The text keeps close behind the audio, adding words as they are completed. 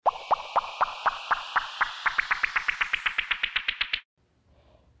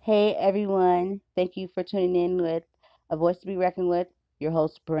Hey everyone, thank you for tuning in with A Voice to Be Reckoned with, your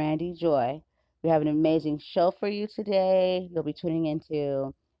host Brandy Joy. We have an amazing show for you today. You'll be tuning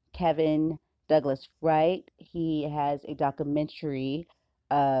into Kevin Douglas Wright. He has a documentary.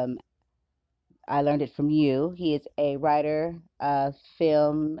 Um, I learned it from you. He is a writer,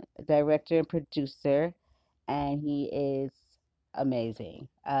 film director, and producer, and he is amazing.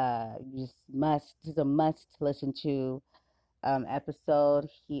 You just must, this is a must listen to episode.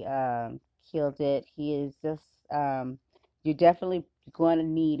 He killed it. He is just you're definitely going to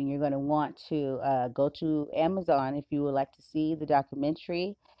need and you're going to want to go to Amazon if you would like to see the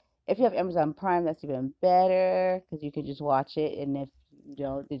documentary. If you have Amazon Prime, that's even better because you can just watch it. And if you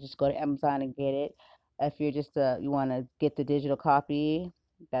don't, you just go to Amazon and get it. If you're just you want to get the digital copy,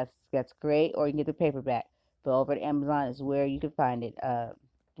 that's great. Or you can get the paperback. But over at Amazon is where you can find it.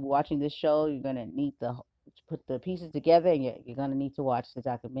 Watching this show, you're gonna need to put the pieces together, and you're gonna need to watch the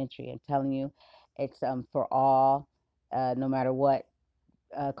documentary. I'm telling you, it's for all, no matter what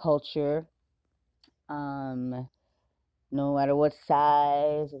culture, um, no matter what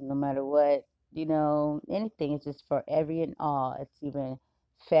size, no matter what anything. It's just for every and all. It's even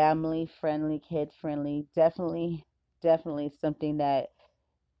family friendly, kid friendly. Definitely something that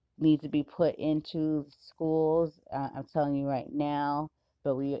needs to be put into schools. I'm telling you right now,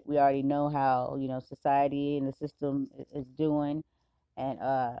 but we already know how society and the system is doing. And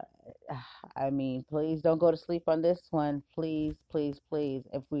I mean, please don't go to sleep on this one. Please, please, please.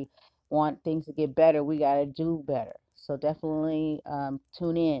 If we want things to get better, we got to do better. So definitely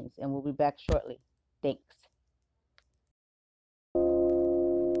tune in, and we'll be back shortly. Thanks.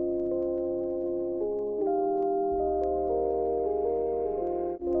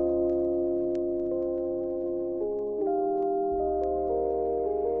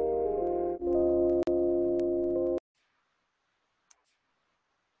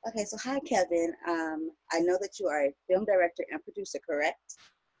 Okay, so hi, Kevin. I know that you are a film director and producer, correct?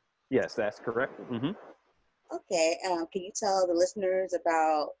 Yes, that's correct. Okay, can you tell the listeners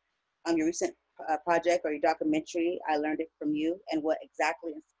about your recent project or your documentary? I learned it from you, and what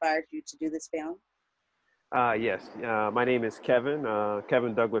exactly inspired you to do this film? Yes, my name is Kevin,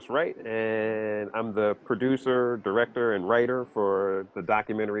 Kevin Douglas Wright, and I'm the producer, director, and writer for the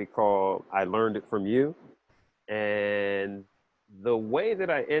documentary called I Learned It From You. And the way that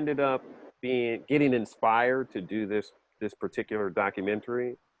I ended up getting inspired to do this particular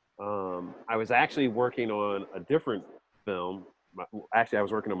documentary, I was actually working on a different film. Actually, I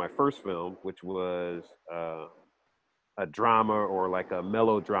was working on my first film, which was a drama or like a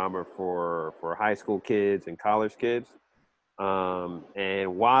melodrama for high school kids and college kids.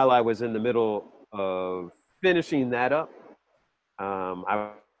 And while I was in the middle of finishing that up,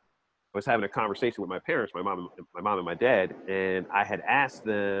 I was having a conversation with my parents, my mom and my dad, and I had asked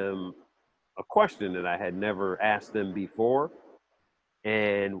them a question that I had never asked them before.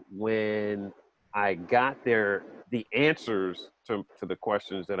 And when I got the answers to the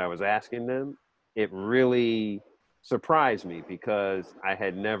questions that I was asking them, it really surprised me because I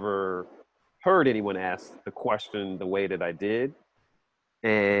had never heard anyone ask the question the way that I did.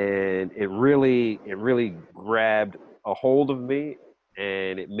 And it really grabbed a hold of me,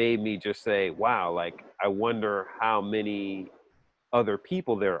 and it made me just say, wow, like I wonder how many other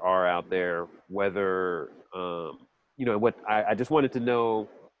people there are out there, whether what I just wanted to know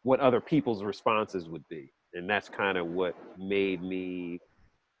what other people's responses would be, and that's kind of what made me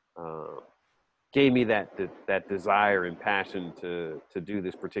uh, gave me that desire and passion to do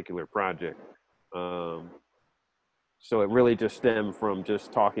this particular project. um, so it really just stemmed from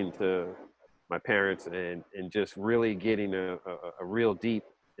just talking to my parents and just really getting a real deep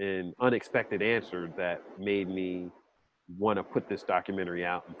and unexpected answer that made me want to put this documentary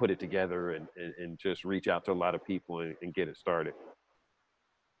out and put it together and just reach out to a lot of people and get it started.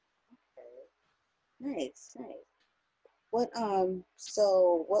 Nice, nice. What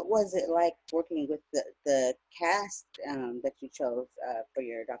was it like working with the cast that you chose for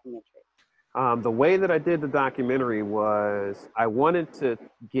your documentary? The way that I did the documentary was I wanted to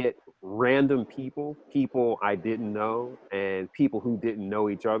get random people I didn't know, and people who didn't know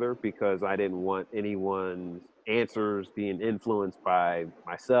each other because I didn't want anyone's answers being influenced by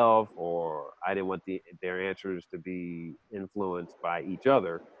myself, or I didn't want their answers to be influenced by each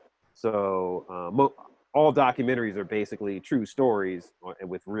other. So all documentaries are basically true stories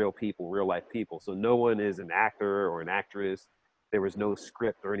with real people, real life people. So no one is an actor or an actress. There was no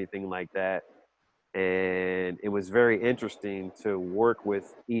script or anything like that. And it was very interesting to work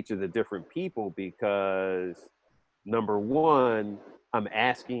with each of the different people because, number one, I'm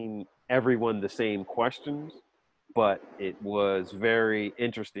asking everyone the same questions. but it was very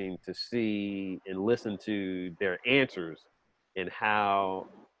interesting to see and listen to their answers and how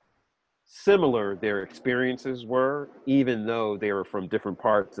similar their experiences were, even though they were from different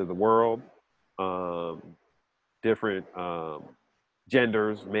parts of the world, um, different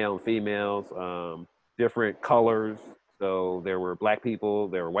genders, male and females, different colors. So there were black people,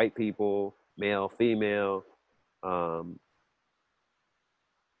 there were white people, male, female. Um,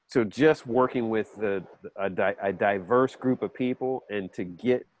 so just working with a diverse group of people and to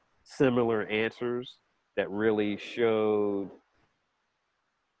get similar answers that really showed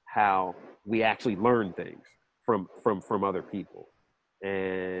how we actually learn things from other people.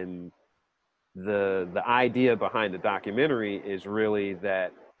 And the idea behind the documentary is really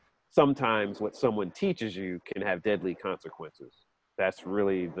that sometimes what someone teaches you can have deadly consequences. That's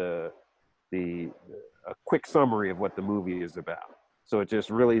really the a quick summary of what the movie is about. So it just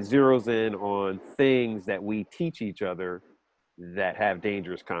really zeroes in on things that we teach each other that have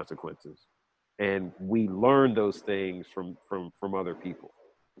dangerous consequences, and we learn those things from other people.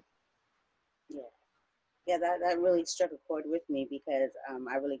 Yeah. Yeah, that really struck a chord with me because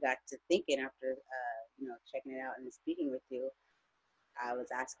I really got to thinking after checking it out and speaking with you. I was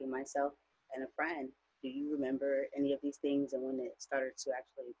asking myself and a friend, do you remember any of these things and when it started to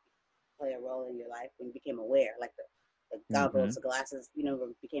actually play a role in your life when you became aware, like the Mm-hmm. goggles, the glasses,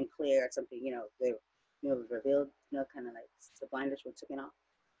 became clear or something, they revealed, kind of like the blinders were taken off.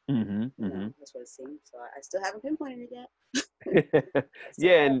 Mm-hmm. Mm-hmm. That's what it seems. So I still haven't pinpointed it yet. I still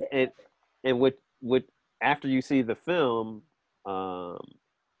Yeah, have and it. what after you see the film, um,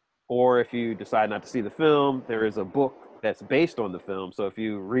 or if you decide not to see the film, there is a book that's based on the film. So if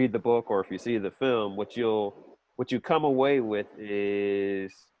you read the book or if you see the film, what you come away with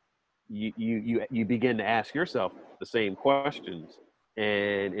is you begin to ask yourself the same questions,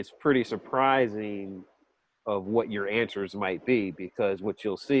 and it's pretty surprising of what your answers might be, because what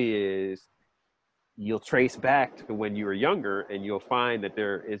you'll see is you'll trace back to when you were younger and you'll find that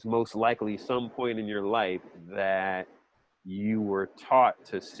there is most likely some point in your life that you were taught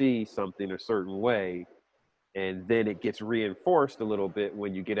to see something a certain way, and then it gets reinforced a little bit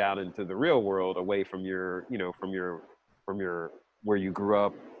when you get out into the real world, away from your from your where you grew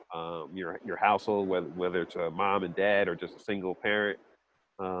up, your household, whether it's a mom and dad or just a single parent.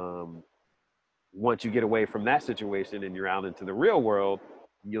 um, Once you get away from that situation and you're out into the real world,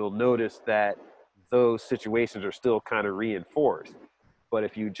 you'll notice that those situations are still kind of reinforced. But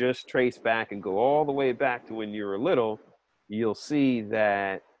if you just trace back and go all the way back to when you were little, you'll see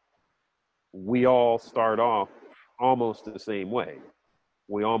that we all start off almost the same way.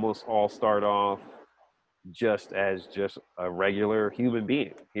 We almost all start off just a regular human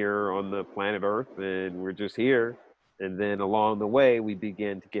being here on the planet Earth, and we're just here. And then along the way, we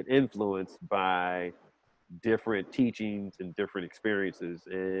begin to get influenced by different teachings and different experiences,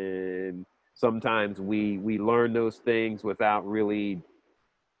 and sometimes we learn those things without really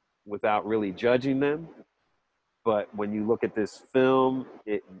judging them. But when you look at this film,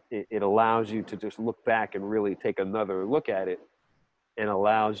 it allows you to just look back and really take another look at it, and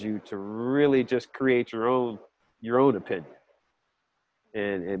allows you to really just create your own opinion,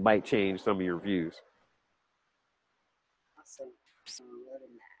 and it might change some of your views. Awesome.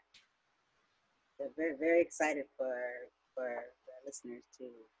 Loving that. So very, very excited for the listeners to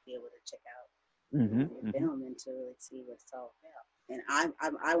be able to check out Mm-hmm, your mm-hmm. film and to really see what it's all about. And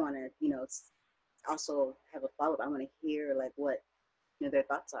I want to also have a follow up. I want to hear like what their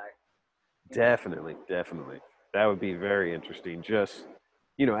thoughts are. You know. Definitely, definitely. That would be very interesting. Just,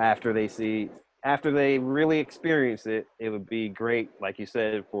 after they really experience it, it would be great, like you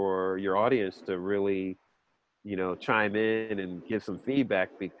said, for your audience to really, chime in and give some feedback,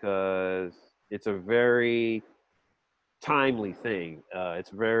 because it's a very timely thing. It's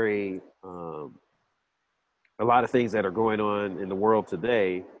very, a lot of things that are going on in the world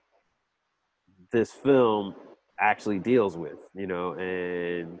today, this film actually deals with,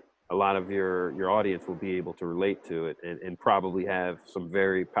 and a lot of your audience will be able to relate to it, and probably have some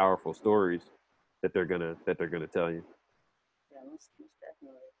very powerful stories that they're gonna tell you. Yeah, most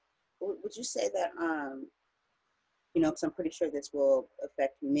definitely. Would you say that because I'm pretty sure this will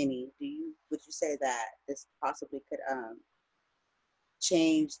affect many. Would you say that this possibly could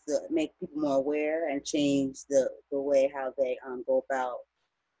change the make people more aware and change the way how they go about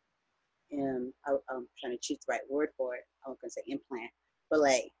I'm trying to choose the right word for it. I was gonna say implant, but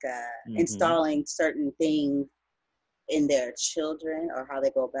like Mm-hmm. installing certain things in their children or how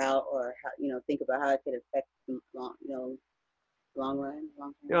they go about or how think about how it could affect them long run,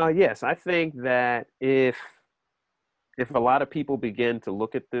 long term. Yes, I think that if a lot of people begin to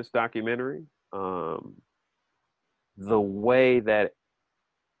look at this documentary, um, the way that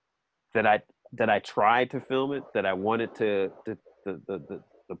that I tried to film it, that I wanted to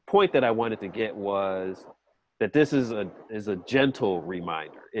the point that I wanted to get was that this is a gentle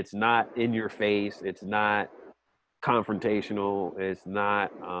reminder. It's not in your face. It's not confrontational. It's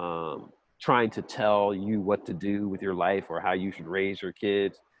not trying to tell you what to do with your life or how you should raise your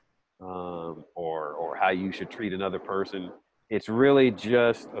kids, or how you should treat another person. It's really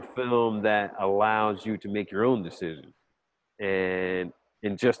just a film that allows you to make your own decisions. And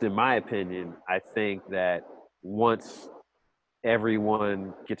just in my opinion, I think that once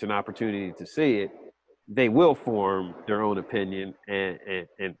everyone gets an opportunity to see it, they will form their own opinion.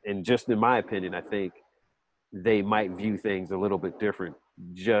 And just in my opinion, I think they might view things a little bit different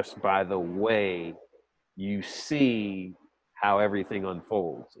just by the way you see how everything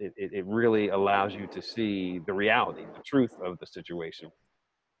unfolds. It really allows you to see the reality, the truth of the situation.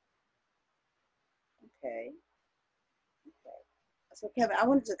 Okay. Okay. So Kevin, I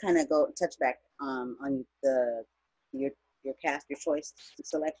wanted to kind of go touch back on the your your cast, your choice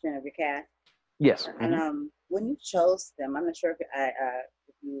selection of your cast, Yes. and Mm-hmm. when you chose them, I'm not sure if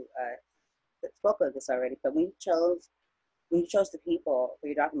you spoke of this already, but when you chose the people for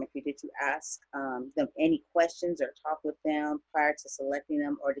your documentary, did you ask them any questions or talk with them prior to selecting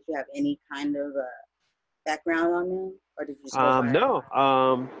them, or did you have any kind of background on them, or did you just go by?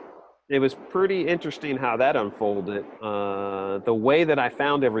 No, it was pretty interesting how that unfolded. The way that I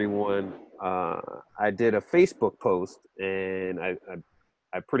found everyone, I did a Facebook post, and I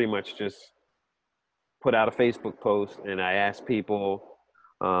pretty much just put out a Facebook post, and I asked people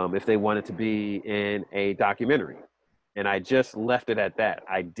if they wanted to be in a documentary, and I just left it at that.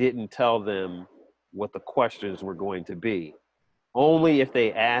 I didn't tell them what the questions were going to be. Only if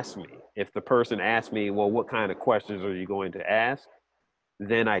they asked me, if the person asked me, well, what kind of questions are you going to ask?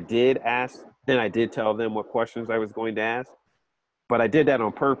 Then I did ask, then I did tell them what questions I was going to ask. But I did that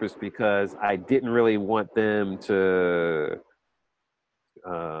on purpose because I didn't really want them to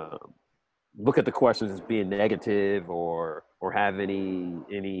uh, look at the questions as being negative, or have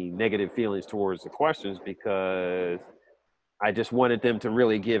any negative feelings towards the questions, because I just wanted them to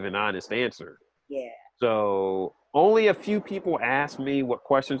really give an honest answer. Yeah. So only a few people asked me what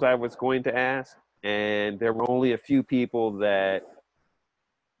questions I was going to ask, and there were only a few people that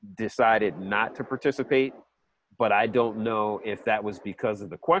decided not to participate. But I don't know if that was because of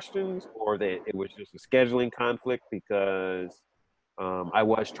the questions or that it was just a scheduling conflict, because I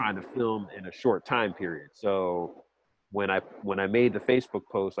was trying to film in a short time period. So when I made the Facebook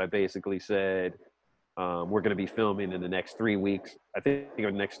post, I basically said, we're going to be filming in the next 3 weeks. I think in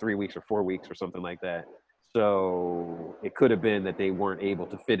the next 3 weeks or 4 weeks or something like that. So it could have been that they weren't able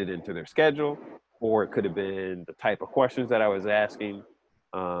to fit it into their schedule, or it could have been the type of questions that I was asking.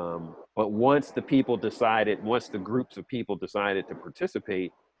 But once the groups of people decided to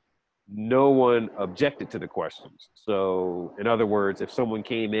participate, no one objected to the questions. So, in other words, if someone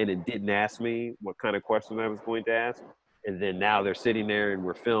came in and didn't ask me what kind of question I was going to ask, and then now they're sitting there and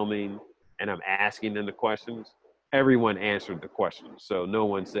we're filming and I'm asking them the questions, everyone answered the questions. So, no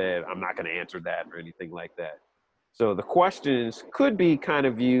one said, I'm not going to answer that or anything like that. So, the questions could be kind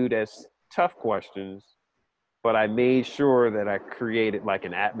of viewed as tough questions, but I made sure that I created like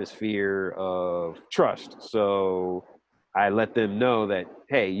an atmosphere of trust. So I let them know that,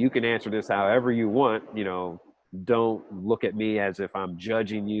 hey, you can answer this however you want. Don't look at me as if I'm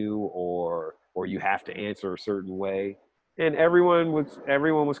judging you, or you have to answer a certain way. And everyone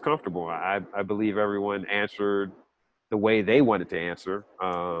was comfortable. I believe everyone answered the way they wanted to answer.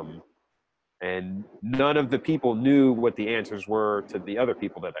 And none of the people knew what the answers were to the other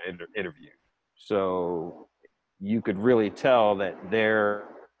people that I interviewed. So you could really tell that their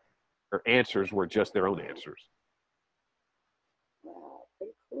answers were just their own answers. Wow,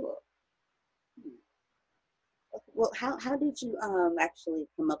 pretty cool. Hmm. Okay, well, how did you actually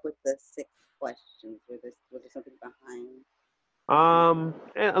come up with the six questions? Was there something behind?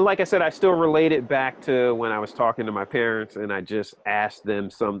 And like I said, I still relate it back to when I was talking to my parents and I just asked them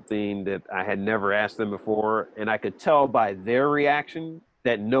something that I had never asked them before. And I could tell by their reaction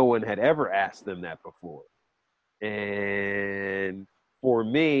that no one had ever asked them that before. And for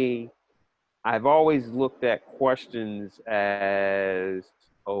me, I've always looked at questions as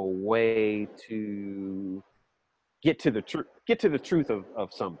a way to get to the truth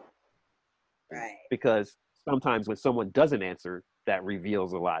of something, Right. because sometimes when someone doesn't answer, that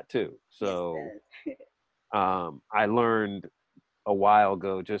reveals a lot too. Yes, it So does. I learned a while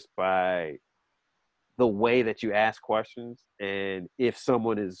ago, just by the way that you ask questions, and if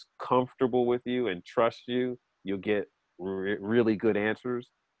someone is comfortable with you and trusts you, you'll get really good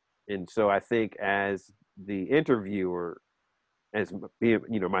answers. And so I think as the interviewer, as being,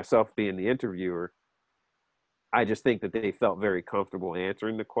 myself being the interviewer, I just think that they felt very comfortable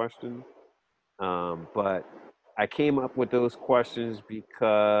answering the question. But I came up with those questions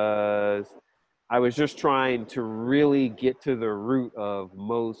because I was just trying to really get to the root of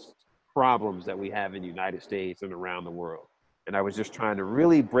most problems that we have in the United States and around the world. And I was just trying to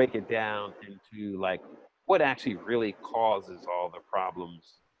really break it down into like what actually really causes all the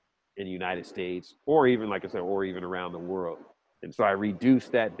problems in the United States, or even, like I said, or even around the world. And so I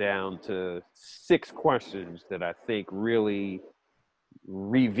reduced that down to 6 questions that I think really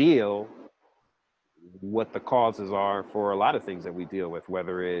reveal what the causes are for a lot of things that we deal with,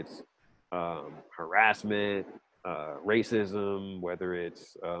 whether it's harassment, racism, whether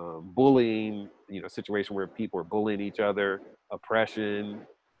it's bullying, situation where people are bullying each other, oppression,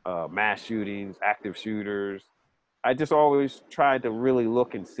 mass shootings, active shooters. I just always tried to really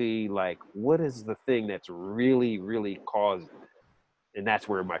look and see like what is the thing that's really, really causing it, and that's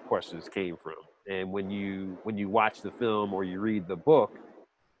where my questions came from. And when you watch the film or you read the book,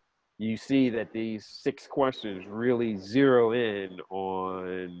 you see that these 6 questions really zero in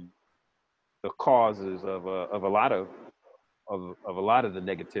on the causes of a lot of a lot of the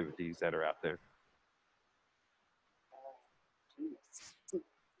negativities that are out there. Jeez,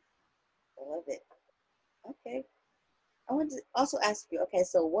 I love it. Okay. I want to also ask you, okay,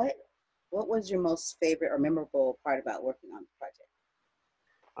 so what was your most favorite or memorable part about working on the project?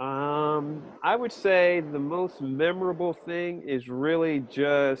 I would say the most memorable thing is really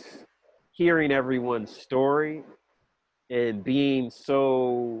just hearing everyone's story and being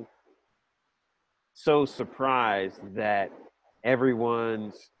so surprised that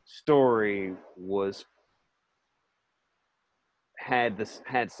everyone's story was had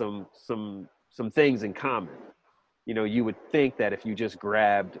some things in common. You would think that if you just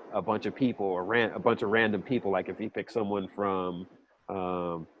grabbed a bunch of people or a bunch of random people, like if you pick someone from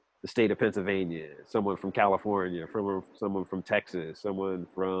the state of Pennsylvania, someone from California, someone from Texas, someone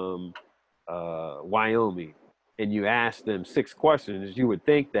from Wyoming, and you ask them 6 questions, you would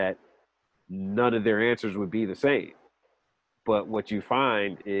think that none of their answers would be the same. But what you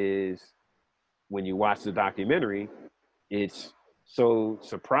find is when you watch the documentary, it's so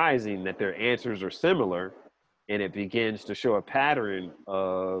surprising that their answers are similar, and it begins to show a pattern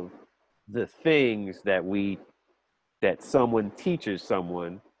of the things that someone teaches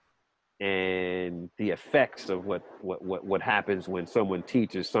someone, and the effects of what happens when someone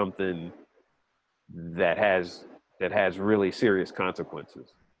teaches something that has really serious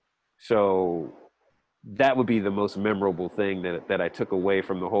consequences. So that would be the most memorable thing that I took away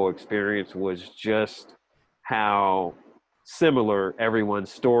from the whole experience, was just how similar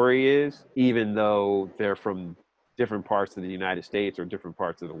everyone's story is, even though they're from different parts of the United States or different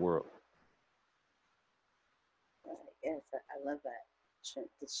parts of the world. Yes, I love that.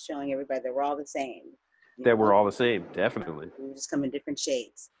 Just showing everybody that we're all the same, you That we're know? all the same, definitely. We just come in different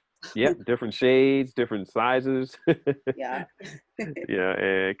shades. Yep, different shades, different sizes. Yeah. Yeah,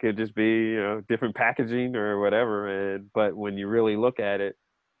 and it could just be, different packaging or whatever. But when you really look at it,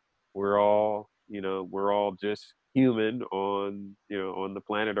 we're all just human on the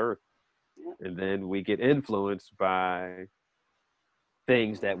planet Earth. Yep. And then we get influenced by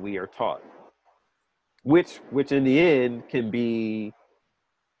things that we are taught, which in the end can be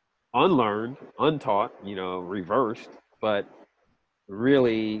unlearned, untaught, reversed. But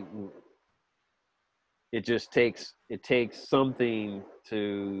really, it takes something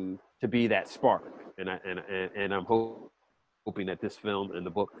to be that spark. And I'm hoping that this film and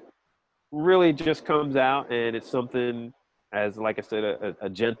the book really just comes out, and it's something, as like I said, a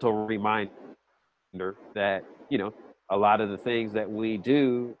gentle reminder that a lot of the things that we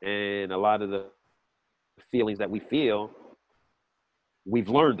do and a lot of the feelings that we feel, we've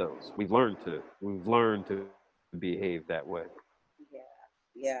learned to behave that way. Yeah.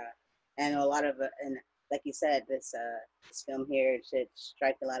 Yeah. And a lot of and like you said, this film here should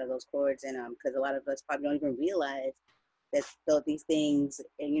strike a lot of those chords, and because a lot of us probably don't even realize that though these things,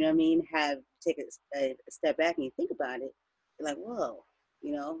 and you know what I mean, have take a step back and you think about it, you're like, whoa,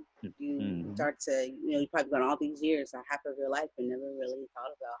 you know, you Mm-hmm. start to, you probably gone all these years or half of your life and never really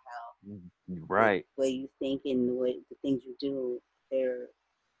thought about how the Right. way you think and the things you do, they're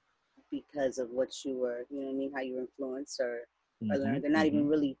because of what you were, you know what I mean, how you were influenced or Mm-hmm. learned. They're not Mm-hmm. even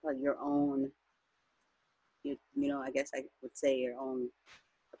really your own, I guess I would say your own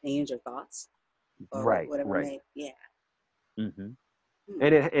opinions or thoughts or Right. whatever Right. may, yeah. Mm-hmm. Hmm.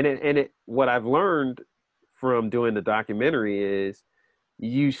 And what I've learned from doing the documentary is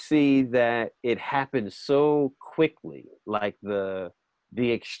you see that it happens so quickly. Like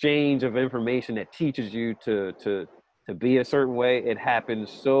the exchange of information that teaches you to be a certain way, it happens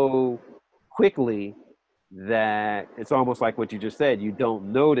so quickly that it's almost like what you just said. You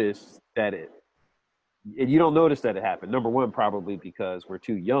don't notice that it happened. Number one, probably because we're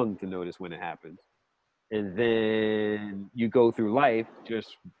too young to notice when it happens. And then you go through life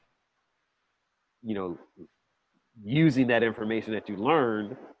just, you know, using that information that you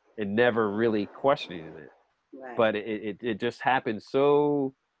learned and never really questioning it. Right. But it just happens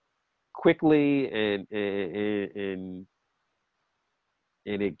so quickly, and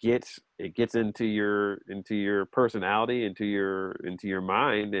it gets into your personality, into your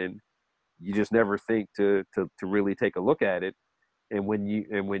mind, and you just never think to really take a look at it. And when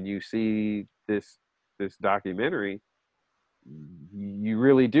you see this documentary, you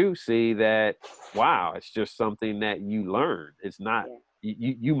really do see that, wow, it's just something that you learn. It's not, Yeah.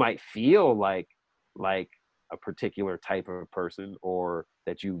 you might feel like a particular type of person, or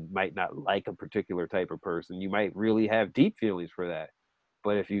that you might not like a particular type of person. You might really have deep feelings for that.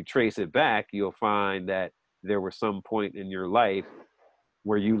 But if you trace it back, you'll find that there was some point in your life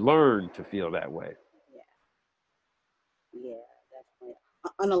where you learned to feel that way. Yeah. Yeah. Definitely.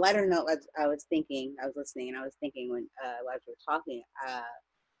 On a lighter note, I was thinking, I was listening, and I was thinking while you were talking. I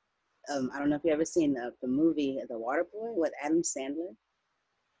don't know if you ever seen the movie The Water Boy with Adam Sandler.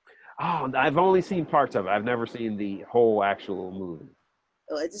 Oh, I've only seen parts of it. I've never seen the whole actual movie.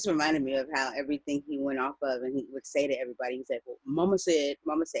 Well, it just reminded me of how everything he went off of, and he would say to everybody, he said, "Well, Mama said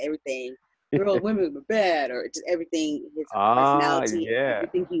everything. Girls, women were bad," or just everything. His Ah, personality, yeah.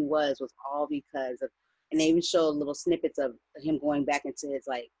 everything he was all because of. And they even showed little snippets of him going back into his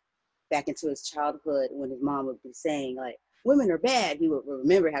childhood when his mom would be saying like, "Women are bad." He would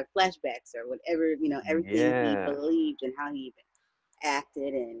remember, have flashbacks or whatever, everything he Yeah. believed and how he even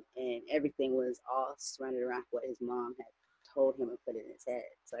acted, and everything was all surrounded around what his mom had told him and put in his head.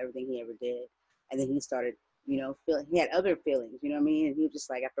 So everything he ever did, and then he started, feeling he had other feelings. You know what I mean? And he was just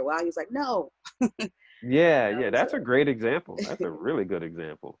like, after a while, he was like, no. Yeah, You know, yeah, so that's a great example. That's a really good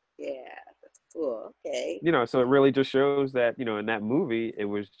example. yeah, that's cool. Okay. So it really just shows that, in that movie, it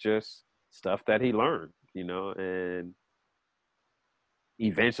was just stuff that he learned, and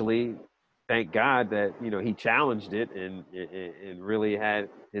eventually, thank God that, he challenged it, and really had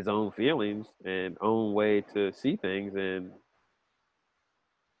his own feelings and own way to see things, and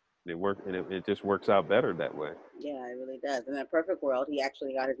it worked, and it just works out better that way. Yeah, it really does. In a perfect world, he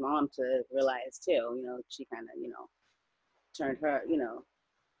actually got his mom to realize too. She kind of, turned her,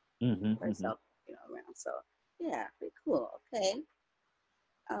 Hmm, hmm. herself, around. So yeah, pretty cool. Okay.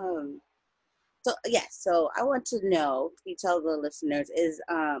 Um, So yes, so I want to know. Can you tell the listeners? Is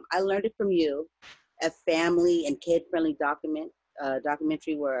I learned it from you, a family and kid friendly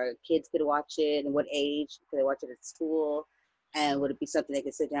documentary where kids could watch it, and what age could they watch it at school, and would it be something they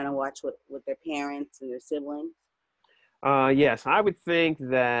could sit down and watch with their parents and their siblings? Yes, I would think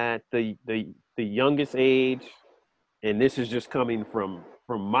that the youngest age, and this is just coming from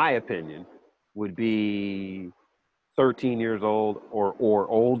my opinion, would be 13 years old or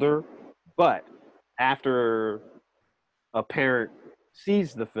older. But after a parent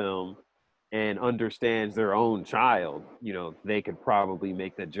sees the film and understands their own child, they could probably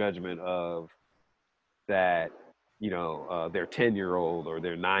make the judgment of that, their 10-year-old or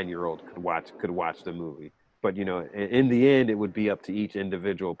their 9-year-old could watch the movie. But in the end, it would be up to each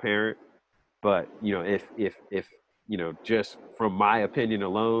individual parent. But if just from my opinion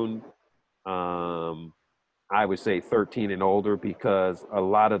alone, um, I would say 13 and older, because a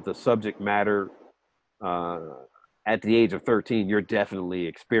lot of the subject matter, uh, at the age of 13, you're definitely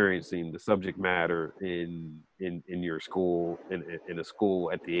experiencing the subject matter in your school, in a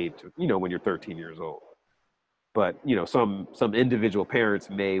school at the age of, when you're 13 years old. But some individual parents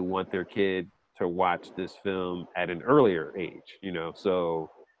may want their kid to watch this film at an earlier age.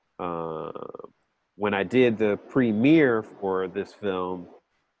 So uh, when I did the premiere for this film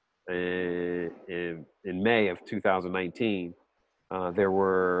in May of 2019, there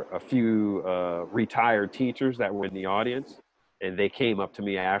were a few retired teachers that were in the audience, and they came up to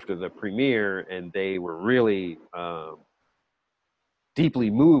me after the premiere, and they were really deeply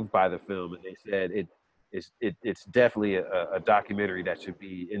moved by the film, and they said it's definitely a documentary that should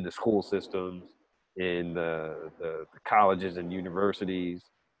be in the school systems, in the colleges and universities.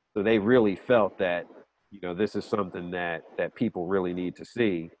 So they really felt that this is something that people really need to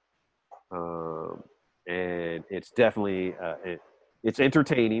see, um, and it's definitely it's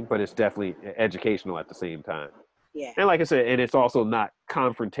entertaining, but it's definitely educational at the same time. Yeah, And like I said, and it's also not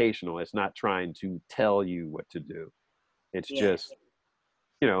confrontational. It's not trying to tell you what to do. It's yeah, just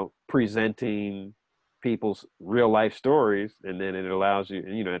presenting. people's real life stories, and then it allows you,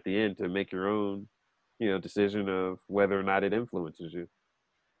 at the end to make your own, decision of whether or not it influences you.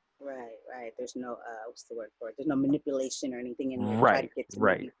 Right, right. There's no what's the word for it? There's no manipulation or anything in there to try to Right, get to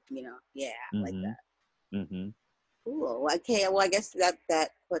right. maybe, yeah, like Mm-hmm. that. Mm-hmm. Cool. Well, okay. Well, I guess that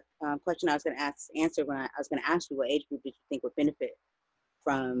question I was going to answer when I was going to ask you, what age group did you think would benefit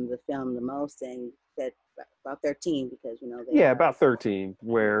from the film the most? And you said about 13 because they Yeah, are. about 13,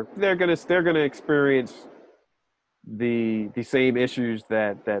 where they're gonna experience the same issues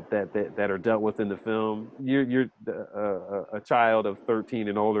that are dealt with in the film. You're a child of 13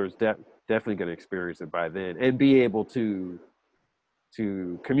 and older is definitely going to experience it by then and be able to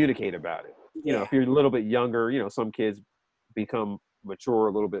communicate about it. Yeah. If you're a little bit younger, some kids become mature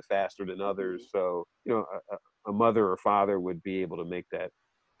a little bit faster than Hmm. others. So, a mother or father would be able to make that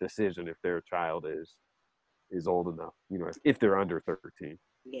decision if their child is old enough, if they're under 13.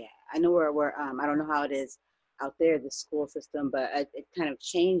 Yeah, I know I don't know how it is out there, the school system, but it kind of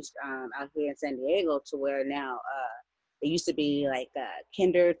changed out here in San Diego to where now it used to be like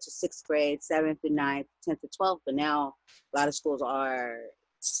kinder to sixth grade, seventh to ninth, 10th to 12th, but now a lot of schools are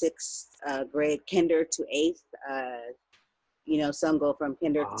sixth grade, kinder to eighth. Some go from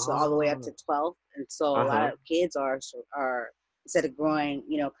kinder to all the way up to Oh, 12th, and so a lot uh-huh. of kids are instead of growing,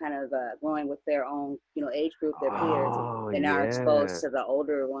 kind of growing with their own, age group, their peers, Oh, they're now exposed yeah. to the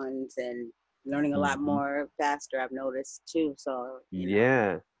older ones and learning a lot Hmm. more faster. I've noticed too. So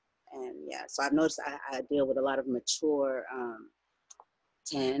Yeah. and yeah, so I've noticed I deal with a lot of mature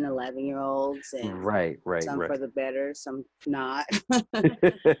 10, 11 year olds, and Right, right, some right. for the better, some not.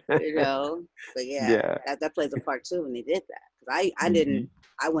 you know. But yeah, Yeah. that plays a part too when they did that. Because I Hmm. didn't.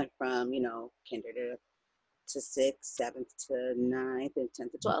 I went from kinder to sixth, seventh to ninth, and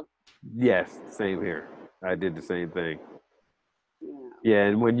 10th to 12th. Yes, same here. I did the same thing. Yeah. Yeah,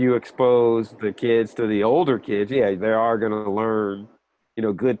 and when you expose the kids to the older kids, yeah, they are going to learn,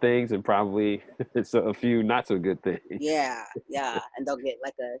 good things and probably a few not so good things. Yeah, yeah, and they'll get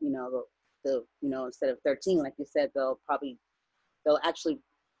like the instead of 13, like you said, they'll actually,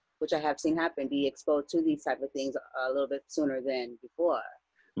 which I have seen happen, be exposed to these type of things a little bit sooner than before.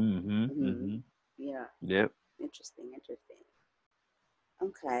 Hmm. Hmm. Hmm. Yeah, Yep. interesting, interesting.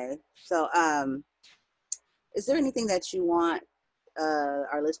 Okay, so is there anything that you want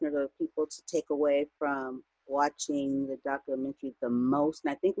our listeners or people to take away from watching the documentary the most?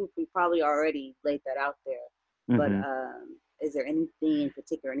 And I think we probably already laid that out there, but Hmm. is there anything in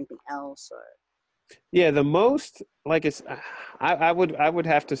particular, anything else, or? Yeah, the most like it's I would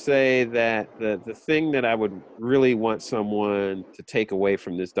have to say that the thing that I would really want someone to take away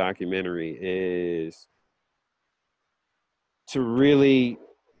from this documentary is to really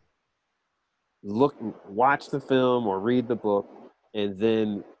look watch the film or read the book and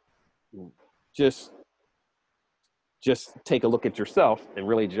then just just take a look at yourself and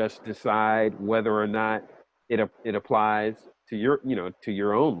really just decide whether or not it applies to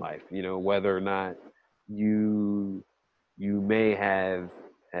your own life, whether or not you you may have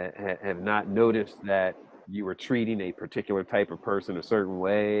not noticed that you were treating a particular type of person a certain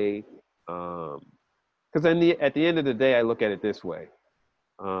way. Because at the end of the day, I look at it this way: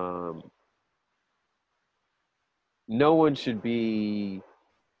 um, no one should be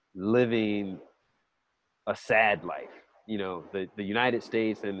living a sad life. The United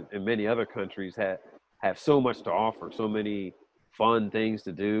States and many other countries have so much to offer, so many fun things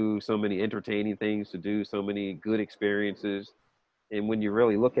to do, so many entertaining things to do, so many good experiences. And when you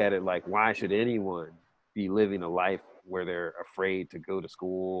really look at it, like, why should anyone be living a life where they're afraid to go to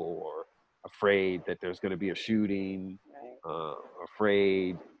school or afraid that there's going to be a shooting, Right. uh,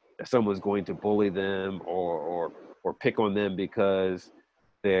 afraid that someone's going to bully them or pick on them because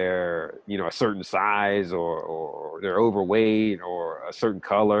they're a certain size or they're overweight or a certain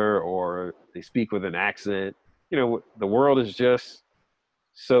color or they speak with an accent. The world is just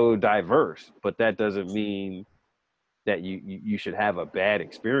so diverse, but that doesn't mean that you should have a bad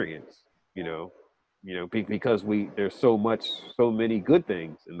experience, you Right. know, because there's so many good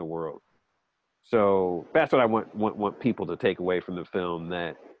things in the world. So that's what I want people to take away from the film,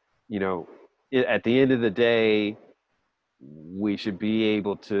 that, you know, at the end of the day, we should be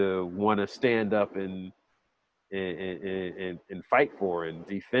able to want to stand up and fight for and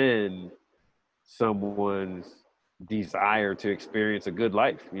defend someone's desire to experience a good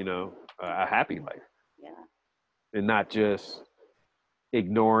life, a happy life, Yeah. and not just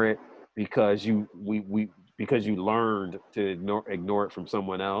ignore it because because you learned to ignore it from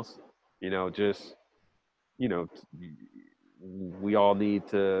someone else. Just you know, we all need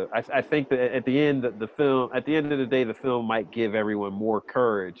to. I think that at the end of the day, the film might give everyone more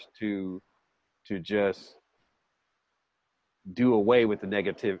courage to to just do away with the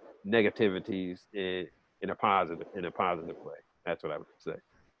negativities in a positive way. That's what I would say.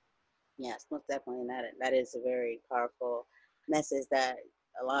 Yes, most definitely. And that is a very powerful message that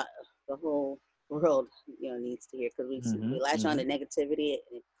a lot, the whole world, needs to hear because we Hmm. latch on Hmm. to negativity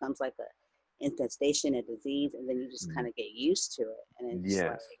and it becomes like a infestation, a disease, and then you just kind of get used to it, and it's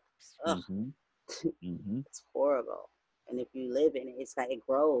like, Yes. ugh, Hmm. Hmm. it's horrible. And if you live in it, it's like it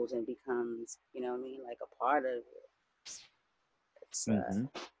grows and becomes, what I mean, like a part of it. It's Hmm.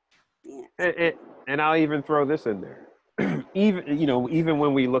 yeah, And I'll even throw this in there. Even even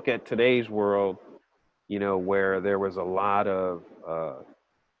when we look at today's world, where there was a lot of uh,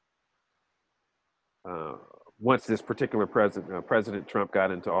 once this particular President Trump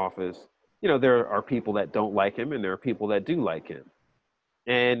got into office, there are people that don't like him, and there are people that do like him,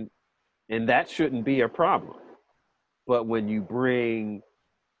 and that shouldn't be a problem. But when you bring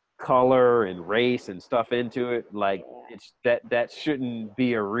color and race and stuff into it, like yeah, that shouldn't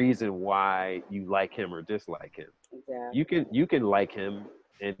be a reason why you like him or dislike him. exactly. You can like him,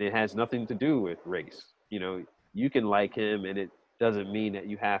 and it has nothing to do with race. You can like him, and it doesn't mean that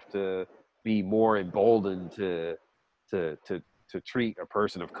you have to be more emboldened to to to treat a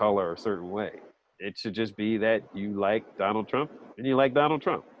person of color a certain way. It should just be that you like Donald Trump and you like Donald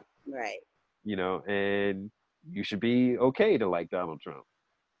Trump, Right. and you should be okay to like Donald Trump.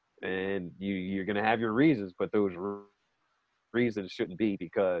 And you're going to have your reasons, but those reasons shouldn't be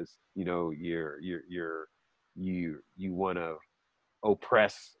because you want to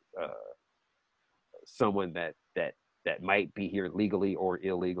oppress someone that might be here legally or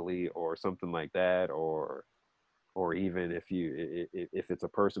illegally or something like that, or even if it's a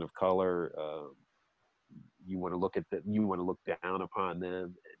person of color, you want to look down upon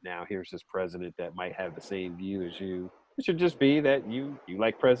them. Now here's this president that might have the same view as you. It should just be that you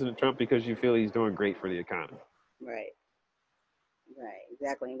like President Trump because you feel he's doing great for the economy. Right. Right,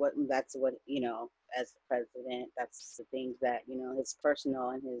 exactly. What that's what as the president, that's the things that his personal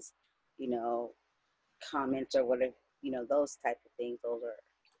and his you know comments or whatever those type of things. Those are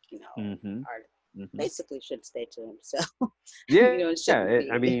Hmm. are Hmm. basically should stay to himself. Yeah, It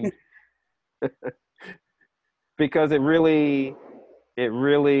shouldn't I be. mean, because it really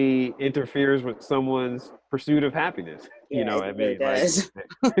interferes with someone's pursuit of happiness. Yeah, it I really mean, like does.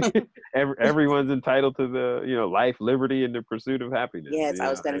 everyone's entitled to the life, liberty, and the pursuit of happiness. Yes, I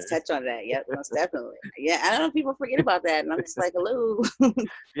was going to touch on that. Yep, most definitely. Yeah, I don't know if people forget about that, and I'm just like, hello.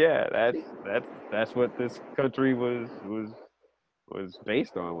 Yeah, that's what this country was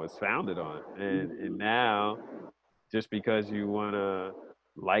based on, was founded on, and Mhm. now just because you want to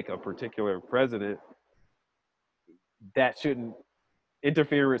like a particular president, that shouldn't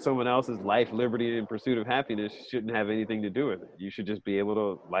interfere with someone else's life, liberty, and pursuit of happiness. Shouldn't have anything to do with it. You should just be able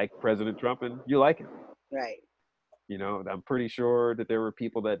to like President Trump and you like him. Right. I'm pretty sure that there were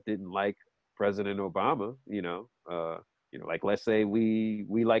people that didn't like President Obama. Like let's say we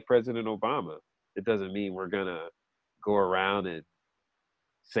like President Obama. It doesn't mean we're gonna go around and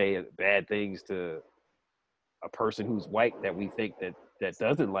say bad things to a person who's white that we think that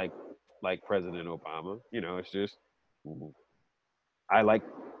doesn't like President Obama. It's just I like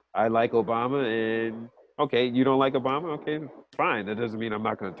I like Obama, and okay, you don't like Obama. Okay, fine. That doesn't mean I'm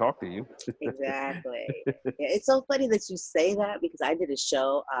not going to talk to you. Exactly. Yeah, it's so funny that you say that because I did a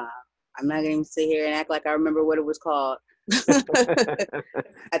show. I'm not going to sit here and act like I remember what it was called.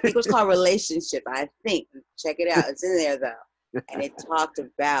 I think it was called Relationship. I think. Check it out. It's in there though, and it talked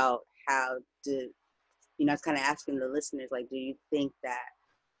about how to, it's kind of asking the listeners like, do you think that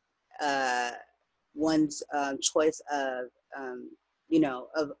uh, one's choice of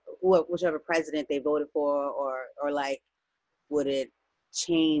of whichever president they voted for, or like, would it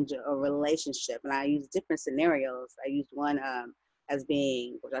change a relationship? And I used different scenarios. I used one as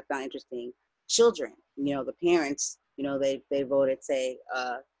being, which I found interesting, children. The parents, they voted, say,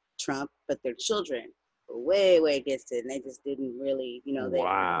 Trump, but their children were way, way against it. And they just didn't really,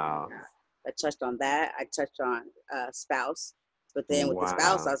 Wow. I touched on that. I touched on spouse. But then with the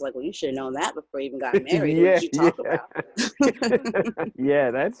spouse, I Wow. was like, well, you should have known that before you even got married. What Yeah, did you talk yeah. about?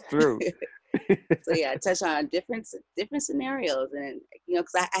 Yeah, that's true. So yeah, I touched on different scenarios, and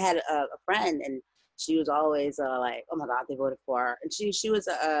because I had a friend, and she was always like, "Oh my God, they voted for her," and she was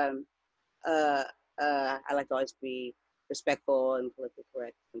uh I like to always be respectful and politically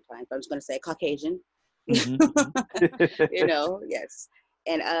correct sometimes. But I'm just gonna say Caucasian, Hmm. Hmm. yes,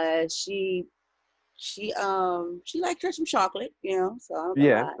 and she liked her some chocolate, so I'm not gonna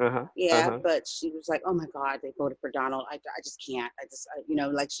Yeah. lie. Uh-huh. Yeah, Uh-huh. but she was like, "Oh my God, they voted for Donald. I just can't.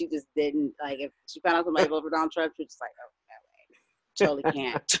 Like she just didn't like. If she found out somebody voted for Donald Trump, she was just like, oh, no way." totally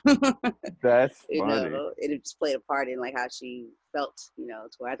can't. That's You funny. know, it just played a part in like how she felt, you know,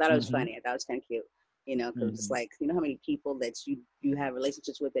 to where I thought it was Hmm. funny. I thought it was kind of cute, you know, because it's Hmm. like, you know, how many people that you have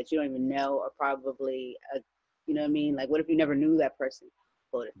relationships with that you don't even know are probably, you know what I mean? Like, what if you never knew that person?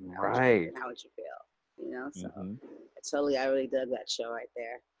 Voted for how would you Right. how would you feel? You know, so Hmm. I really dug that show right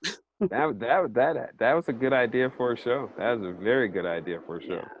there. That was a good idea for a show. That was a very good idea for a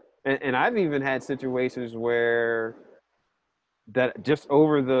show. Yeah, And I've even had situations where that just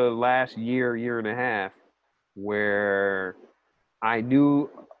over the last year, year and a half, where I knew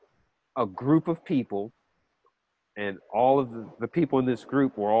a group of people, and all of the people in this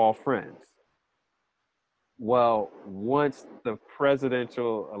group were all friends. Well, once the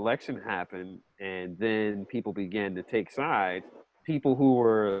presidential election happened and then people began to take sides, people who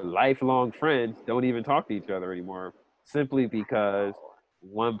were lifelong friends don't even talk to each other anymore simply I because know.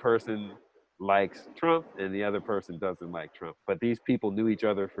 one person likes Trump and the other person doesn't like Trump. But these people knew each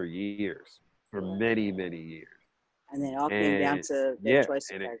other for years, for Yeah. many, many years. And then it all came down And to their yeah, choice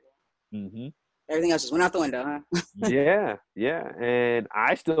of and it, president. hmm Everything else just went out the window, huh? yeah, yeah. And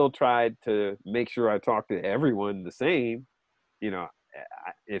I still tried to make sure I talked to everyone the same. You know,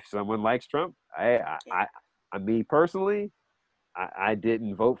 if someone likes Trump, Yeah. me personally, I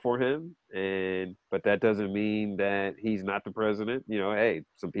didn't vote for him, and but that doesn't mean that he's not the president. You know, hey,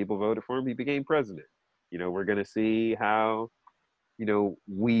 some people voted for him; he became president. You know, we're gonna see how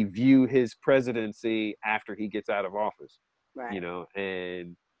we view his presidency after he gets out of office. You Right. know,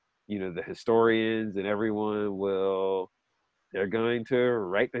 and the historians and everyone they're going to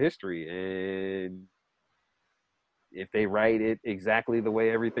write the history, and if they write it exactly the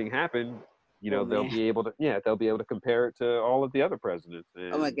way everything happened, Oh they'll man. be able to, yeah, they'll be able to compare it to all of the other presidents.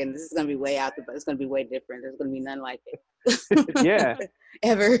 Oh my And goodness, this is gonna be way out there, but it's gonna be way different. There's gonna be none like yeah, it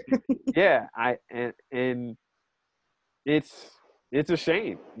ever. yeah, and it's it's a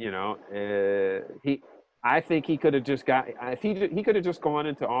shame. He I think he could have just got if he could have just gone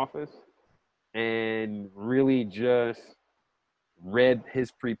into office and really just read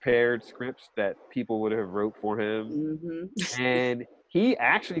his prepared scripts that people would have wrote for him, Hmm. and he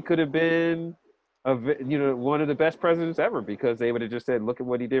actually could have been one of the best presidents ever, because they would have just said, look at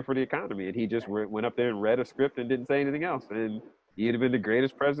what he did for the economy, and he just went up there and read a script and didn't say anything else, and he'd have been the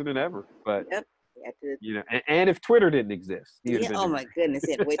greatest president ever. But Yep. He had to, and if Twitter didn't exist, he would yeah. have been Oh my goodness,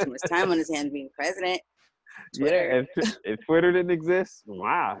 he had way too much time on his hands being president. yeah, Twitter, if Twitter didn't exist,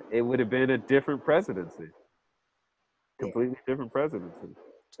 wow, it would have been a different presidency, yeah, completely different presidency.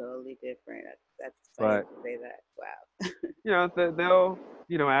 totally different. That's funny But to say that. Wow. they'll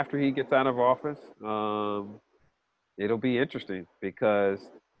after he gets out of office, it'll be interesting, because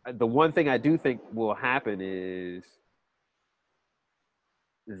the one thing I do think will happen is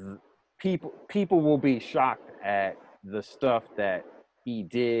people will be shocked at the stuff that he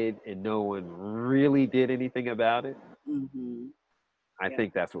did and no one really did anything about it. Hmm. I Yeah.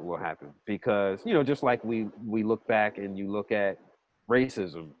 think that's what will happen, because just like we look back and you look at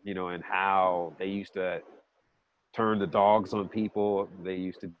racism, and how they used to turn the dogs on people. They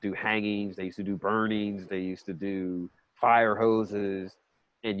used to do hangings. They used to do burnings. They used to do fire hoses.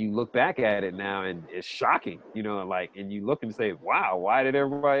 And you look back at it now, and it's shocking, and you look and say, "Wow, why did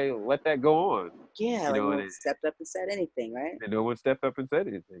everybody let that go on?" Yeah. You Like know, no and one stepped up and said anything, right? no one stepped up and said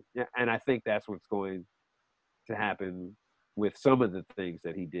anything. Yeah, and I think that's what's going to happen with some of the things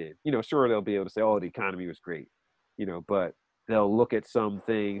that he did. Sure, they'll be able to say, "Oh, the economy was great," but they'll look at some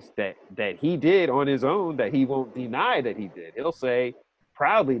things that he did on his own that he won't deny that he did. He'll say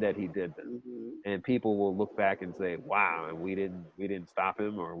proudly that he did them, Hmm. and people will look back and say, "Wow, and we didn't stop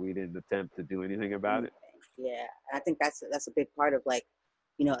him, or we didn't attempt to do anything about it." Anything. Yeah. And I think that's a big part of like,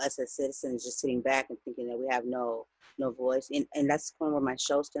 you know, us as citizens just sitting back and thinking that we have no voice. And that's kind of where my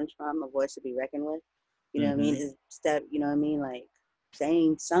show stems from, a voice to be reckoned with. You know what I mean? Mm-hmm. Is step, you know what I mean? Like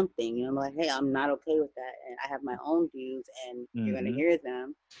saying something, you know, I'm like, hey, I'm not okay with that. And I have my own views and you're gonna Mm-hmm. hear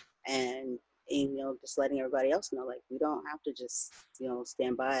them and you know, just letting everybody else know, like we don't have to just, you know,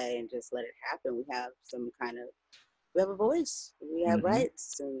 stand by and just let it happen. We have some kind of we have a voice. We have Mm-hmm.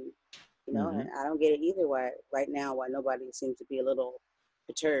 rights and you know, Mm-hmm. and I don't get it either why right now why nobody seems to be a little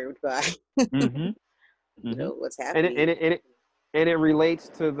perturbed by Mm-hmm. you Mm-hmm. know what's And it, happening. and it, and it and it relates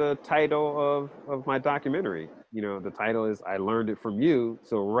to the title of my documentary. The title is "I Learned It From You."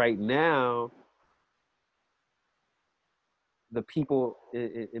 So right now, the people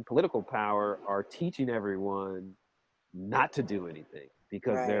in political power are teaching everyone not to do anything,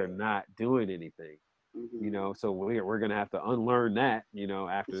 because they're Right. not doing anything. Hmm. So we're gonna have to unlearn that.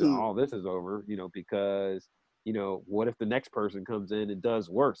 After all this is over. Because what if the next person comes in and does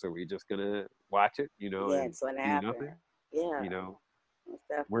worse? Are we just gonna watch it? Yeah, And it's gonna do happen. nothing? Yeah, You know, most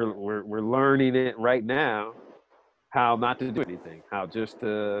we're definitely. we're we're learning it right now how not to do anything, how just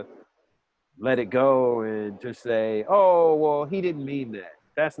to let it go and just say, "Oh, well, he didn't mean that.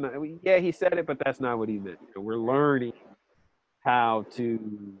 That's not. Yeah, he said it, but that's not what he meant." We're learning how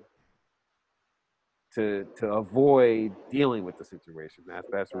to avoid dealing with the situation.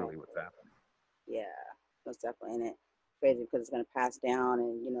 That's really what's Exactly. happening. Yeah, most definitely. And it crazy because it's going to pass down,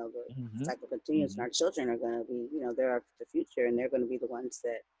 and the Hmm. cycle continues. And Hmm. our children are going to be, they're the future, and they're going to be the ones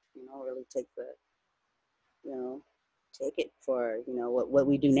that really you know, take it for what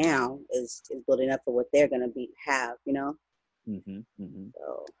we do now is building up for what they're going to be have. Hmm. Hmm.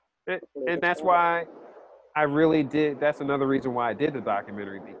 So And, hopefully it and gets that's better. why I really did. That's another reason why I did the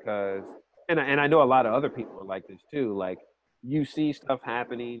documentary because, and I know a lot of other people are like this too. Like you see stuff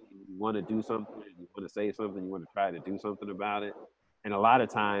happening, you want to do something, you want to say something, you want to try to do something about it, and a lot of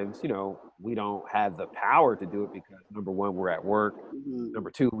times, we don't have the power to do it because number one, we're at work. Hmm.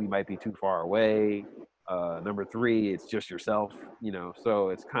 Number two, we might be too far away. Number three, it's just yourself. So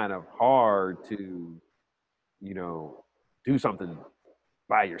it's kind of hard to, you know, do something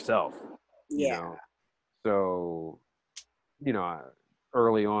by yourself. You Yeah. know, so, you know,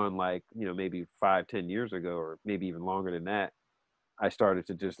 early on, like, maybe 5, 10 years ago, or maybe even longer than that, I started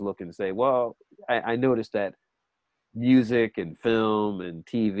to just look and say, well, I noticed that music and film and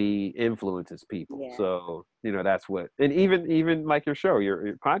TV influences people. Yeah. So, that's what, and even like your show,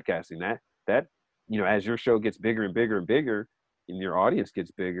 your podcasting, that, as your show gets bigger and bigger and bigger and your audience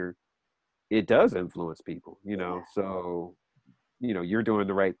gets bigger, it does influence people. Yeah. So, you're doing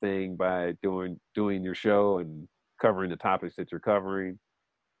the right thing by doing your show and covering the topics that you're covering.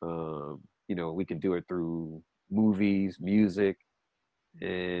 We can do it through movies, music,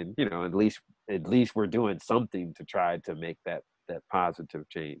 and at least we're doing something to try to make that positive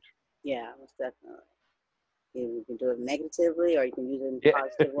change. Yeah. Most definitely. You can do it negatively, or you can use it in a Yeah,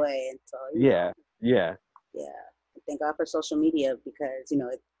 positive way. And so, yeah, yeah. yeah. Thank God for social media because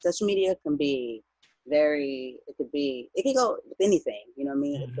social media can be it can go with anything. You know what I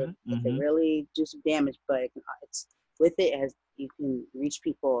mean? Hmm. It Hmm. really do some damage, but it's with it as you can reach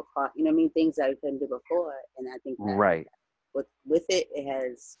people across. You know what I mean? Things that you couldn't do before, and I think that Right. with it, it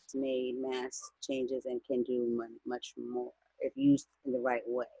has made mass changes and can do much more if used in the right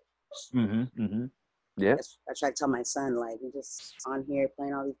way. Hmm. Hmm. Yeah. I try to tell my son like we just on here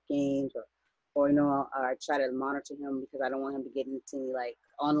playing all these games or I try to monitor him because I don't want him to get into any like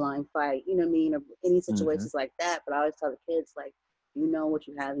online fight, you know what I mean, or any Hmm. situations like that. But I always tell the kids like, what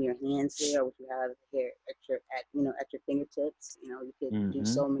you have in your hands here, or what you have here at your fingertips. You could do Hmm.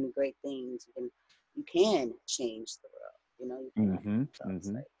 so many great things. You can change the world. You can. Hmm. So it's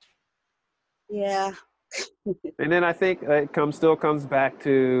Hmm. like, yeah. And then I think it still comes back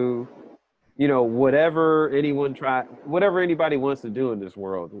to whatever anybody wants to do in this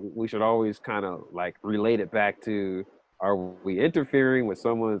world, we should always kind of like relate it back to, are we interfering with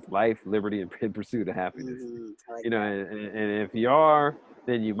someone's life, liberty, and in pursuit of happiness? I like And if you are,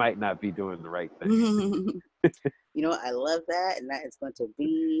 then you might not be doing the right thing. that. I love that, and that is going to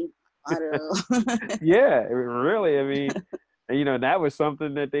be my motto. Yeah, really. I mean, that was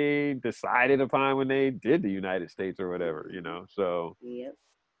something that they decided upon when they did the United States or whatever. So Yep.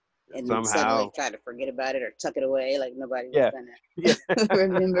 And then suddenly somehow, try to forget about it or tuck it away, like nobody was yeah, yeah. gonna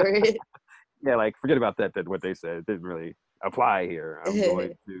remember it. Yeah, like forget about that what they said. It didn't really apply here. I'm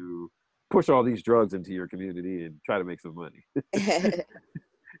going to push all these drugs into your community and try to make some money.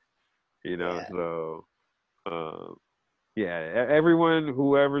 Yeah. So um, yeah, everyone,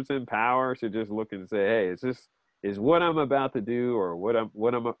 whoever's in power, should just look and say, hey, is what I'm about to do, or what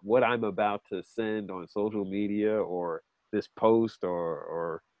I'm about to send on social media, or this post,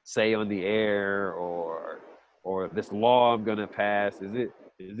 or say on the air, or this law I'm going to pass, is it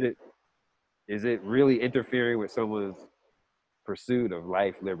is it really interfering with someone's pursuit of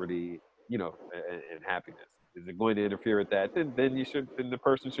life, liberty, and happiness? Is it going to interfere with that? Then the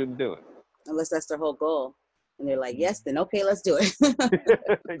person shouldn't do Unless that's their whole goal. And they're like, it. yes, then okay, let's do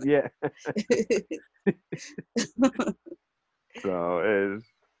Yeah. it. So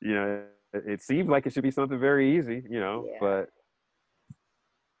it seems like it should be something very easy, Yeah, but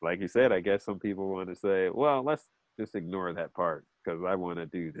like you said, I guess some people want to say, well, let's just ignore that part because I want to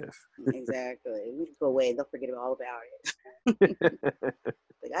do this. exactly. We just go away and they'll forget all about it.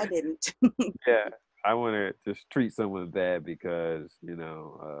 Like I didn't. Yeah, I want to just treat someone bad because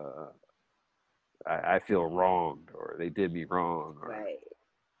I feel wronged, or they did me wrong, or Right.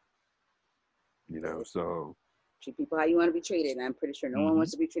 It's, so. treat people how you want to be treated. And I'm pretty sure no one Hmm.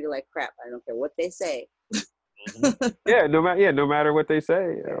 wants to be treated like crap. I don't care what they say. Hmm. Yeah, no matter what they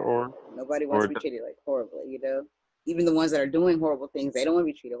say, Yeah. or Nobody wants or to be treated like horribly. Even the ones that are doing horrible things, they don't want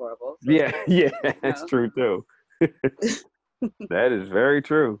to be treated horrible. So, Yeah, yeah, you that's know, true too. That is very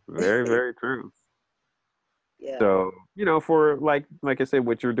true. Very, very true. yeah, So, for like I said,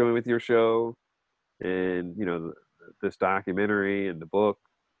 what you're doing with your show and, this documentary and the book,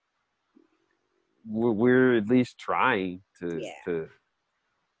 we're at least trying to yeah, to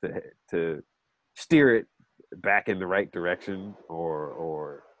to steer it back in the right direction,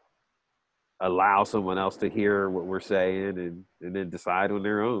 or allow someone else to hear what we're saying and then decide on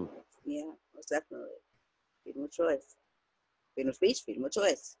their own. yeah, most definitely. Freedom of choice, freedom of speech, freedom of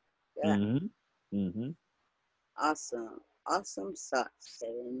choice. Yeah, Mm-hmm. Mm-hmm. awesome, awesome sauce,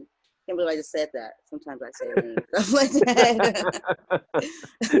 Kevin. Can't believe I just said that. Sometimes I say lame stuff like that.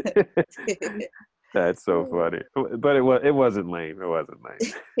 That's so funny. But it wasn't lame. It wasn't lame.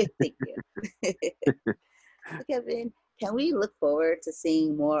 Thank you. So, Kevin, can we look forward to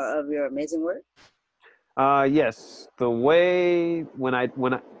seeing more of your amazing work? Yes. The way when I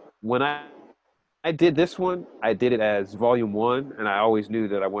did this one, I did it as volume one, and I always knew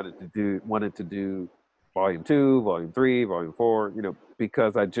that I wanted to do volume two, volume three, volume four,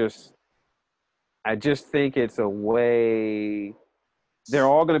 because I just think it's a way they're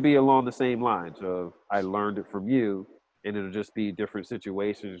all going to be along the same lines of I learned it from you, and it'll just be different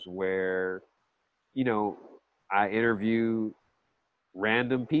situations where, you know, I interview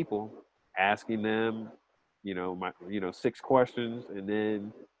random people, asking them, six questions, and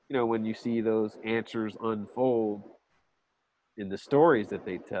then, when you see those answers unfold in the stories that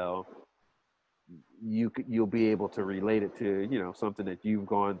they tell, you'll be able to relate it to, something that you've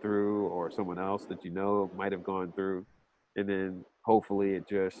gone through or someone else that might have gone through, and then hopefully it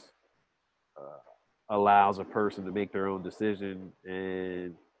just allows a person to make their own decision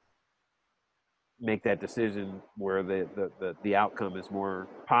and make that decision where the outcome is more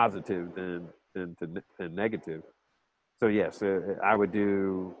positive than negative. So yes, I would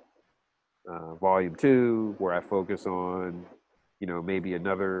do volume two, where I focus on, maybe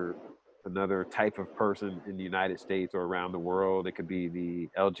another type of person in the United States or around the world. It could be the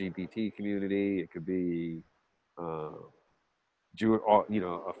LGBT community. It could be uh,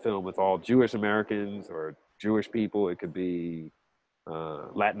 a film with all Jewish Americans or Jewish people. It could be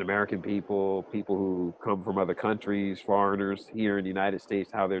Latin American people, people who come from other countries, foreigners here in the United States,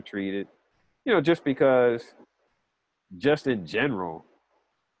 how they're treated. Just because, just in general,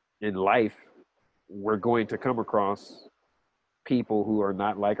 in life, we're going to come across people who are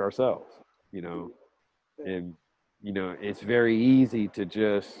not like ourselves, you know, and, it's very easy to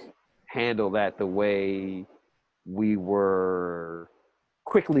just handle that the way we were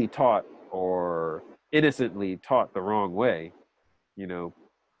quickly taught or innocently taught the wrong way, you know,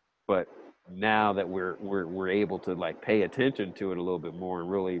 but now that we're able to like pay attention to it a little bit more and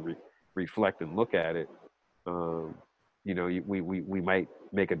really reflect and look at it, um, we might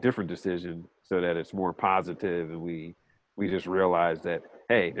make a different decision so that it's more positive, and we just realize that,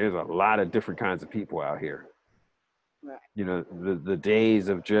 hey, there's a lot of different kinds of people out here. Right. The days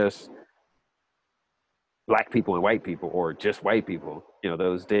of just black people and white people, or just white people,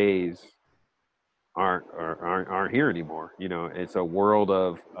 those days aren't here anymore. It's a world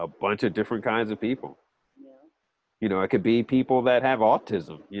of a bunch of different kinds of people. Yeah. It could be people that have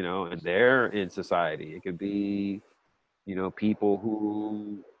autism, and they're in society. It could be, people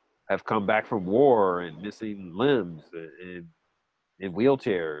who have come back from war and missing limbs and in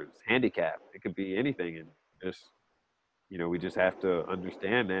wheelchairs, handicapped. It could be anything, and just, we just have to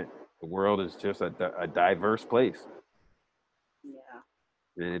understand that the world is just a diverse place, Yeah.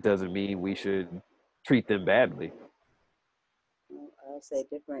 and it doesn't mean we should treat them badly. Well, I would say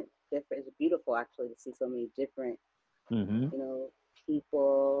different. It's beautiful actually to see so many different, Mm-hmm. you know,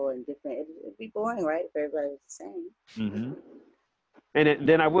 people and different. It'd be boring, right? If everybody was the same. Mm-hmm. And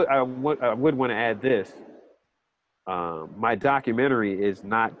then I would want to add this. My documentary is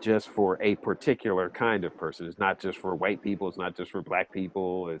not just for a particular kind of person. It's not just for white people. It's not just for black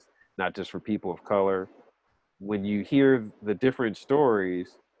people. It's not just for people of color. When you hear the different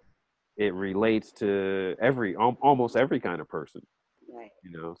stories, it relates to almost every kind of person. Right.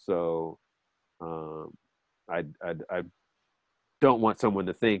 So um, I don't want someone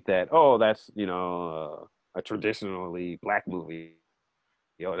to think that, oh, that's a traditionally black movie.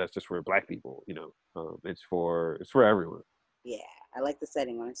 That's just for black people. It's for everyone. Yeah. I like the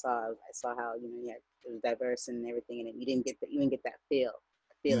setting when I saw how you had it was diverse and everything, and you didn't get that feeling.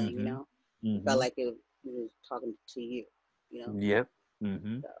 Mm-hmm. You felt Mm-hmm. like it was talking to you. You know. Yep.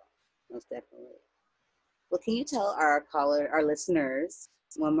 Mm-hmm. So most definitely. Well, can you tell our listeners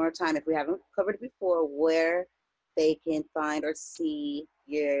one more time, if we haven't covered it before, where they can find or see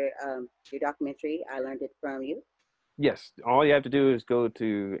your documentary? I learned it from you. Yes, all you have to do is go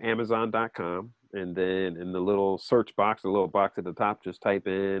to Amazon.com, and then in the little search box, the little box at the top, just type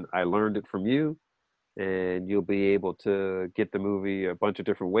in "I learned it from you," and you'll be able to get the movie a bunch of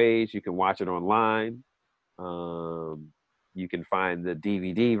different ways. You can watch it online. Um, you can find the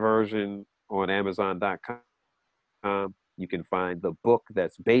DVD version on Amazon.com. You can find the book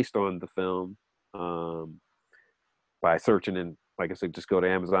that's based on the film um, by searching in, like I said, just go to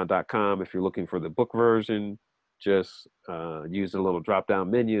Amazon.com. If you're looking for the book version, just use the little drop down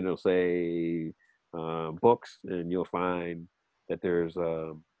menu and it'll say books, and you'll find that there's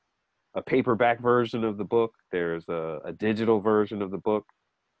a paperback version of the book, there's a digital version of the book,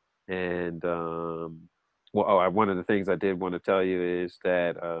 and one of the things I did want to tell you is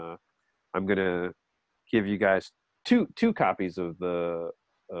that I'm gonna give you guys two copies of the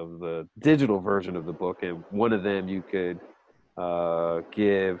digital version of the book, and one of them you could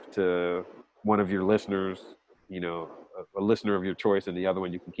give to one of your listeners, you know, a listener of your choice, and the other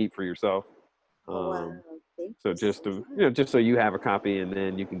one you can keep for yourself. Oh wow! Um, Thank so you just so to, much. just so you have a copy, and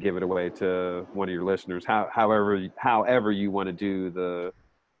then you can give it away to one of your listeners. However you want to do the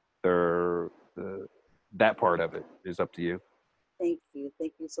that part of it is up to you. Thank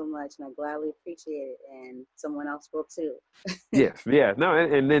you so much, and I gladly appreciate it. And someone else will too. Yes, yeah, no,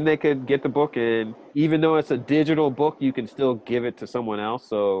 and then they could get the book, and even though it's a digital book, you can still give it to someone else.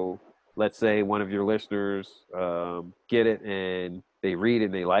 So let's say one of your listeners get it and they read it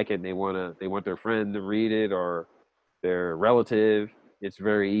and they like it and they want their friend to read it or their relative. It's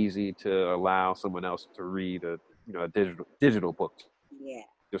very easy to allow someone else to read a digital book, Yeah,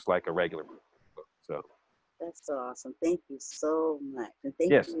 just like a regular book. So that's so awesome. Thank you so much, and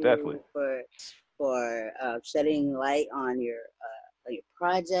thank yes, definitely. you for shedding light on your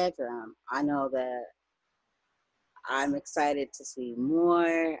project. I know that I'm excited to see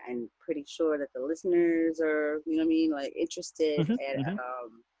more. I'm pretty sure that the listeners are, you know what I mean, like interested, Hmm, and hmm.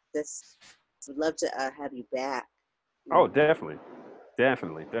 this would love to have you back. You Oh, know, definitely,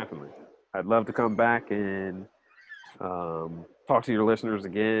 definitely, definitely. I'd love to come back and talk to your listeners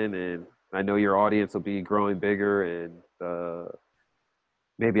again. And I know your audience will be growing bigger, and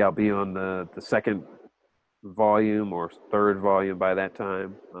maybe I'll be on the second volume or third volume by that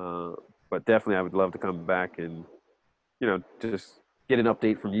time. But definitely, I would love to come back and just get an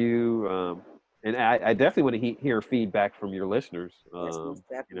update from you. And I definitely want to hear feedback from your listeners. yes, most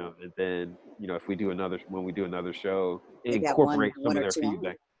definitely. And then if we do another when we do another show, Maybe have incorporate some one of or their two on.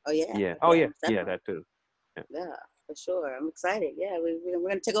 feedback. Oh yeah, Yeah. Oh yeah, yeah. most Yeah. definitely. That too. Yeah. Yeah, for sure. I'm excited. Yeah, we're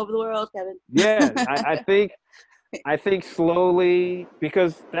gonna take over the world, Kevin. Yeah. I think slowly,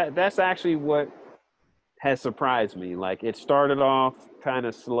 because that's actually what has surprised me. Like it started off kind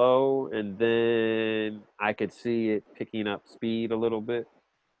of slow, and then I could see it picking up speed a little bit.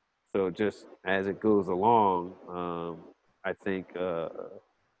 So just as it goes along, I think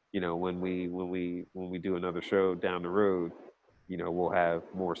when we do another show down the road, we'll have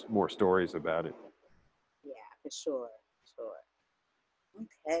more stories about it. Yeah, for sure, sure.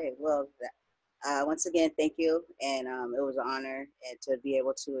 Okay, well, once again, thank you, and it was an honor and to be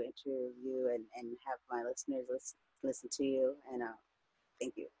able to interview and have my listeners listen to you, and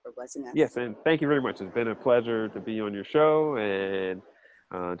thank you for blessing Yes, us. and thank you very much. It's been a pleasure to be on your show, and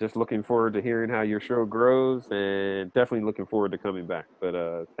just looking forward to hearing how your show grows, and definitely looking forward to coming back.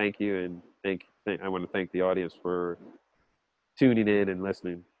 But thank you, and I want to thank the audience for tuning in and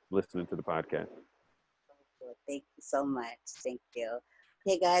listening to the podcast. Well, thank you so much. Thank you.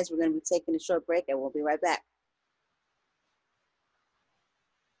 Okay, guys, we're going to be taking a short break, and we'll be right back.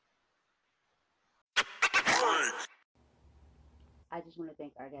 I just want to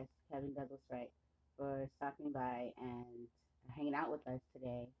thank our guest, Kevin Douglas Wright, for stopping by and hanging out with us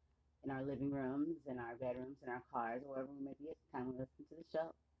today in our living rooms, in our bedrooms, in our cars, wherever we may be at the time we listen to the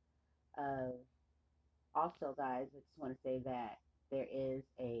show. Uh, Also, guys, I just want to say that there is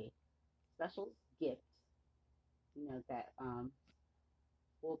a special gift, that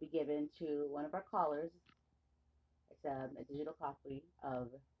will be given to one of our callers. It's a digital copy of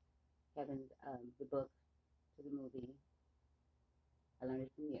Kevin's the book to the movie. I learned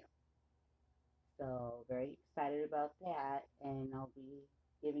it from you. So very excited about that, and I'll be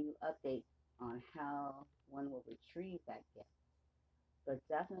giving you updates on how one will retrieve that gift. But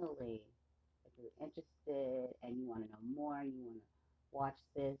definitely, if you're interested and you want to know more, you want to watch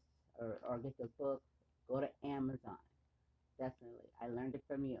this or get the book, go to Amazon. Definitely. I learned it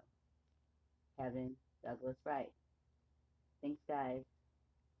from you, Kevin Douglas Wright. Thanks, guys.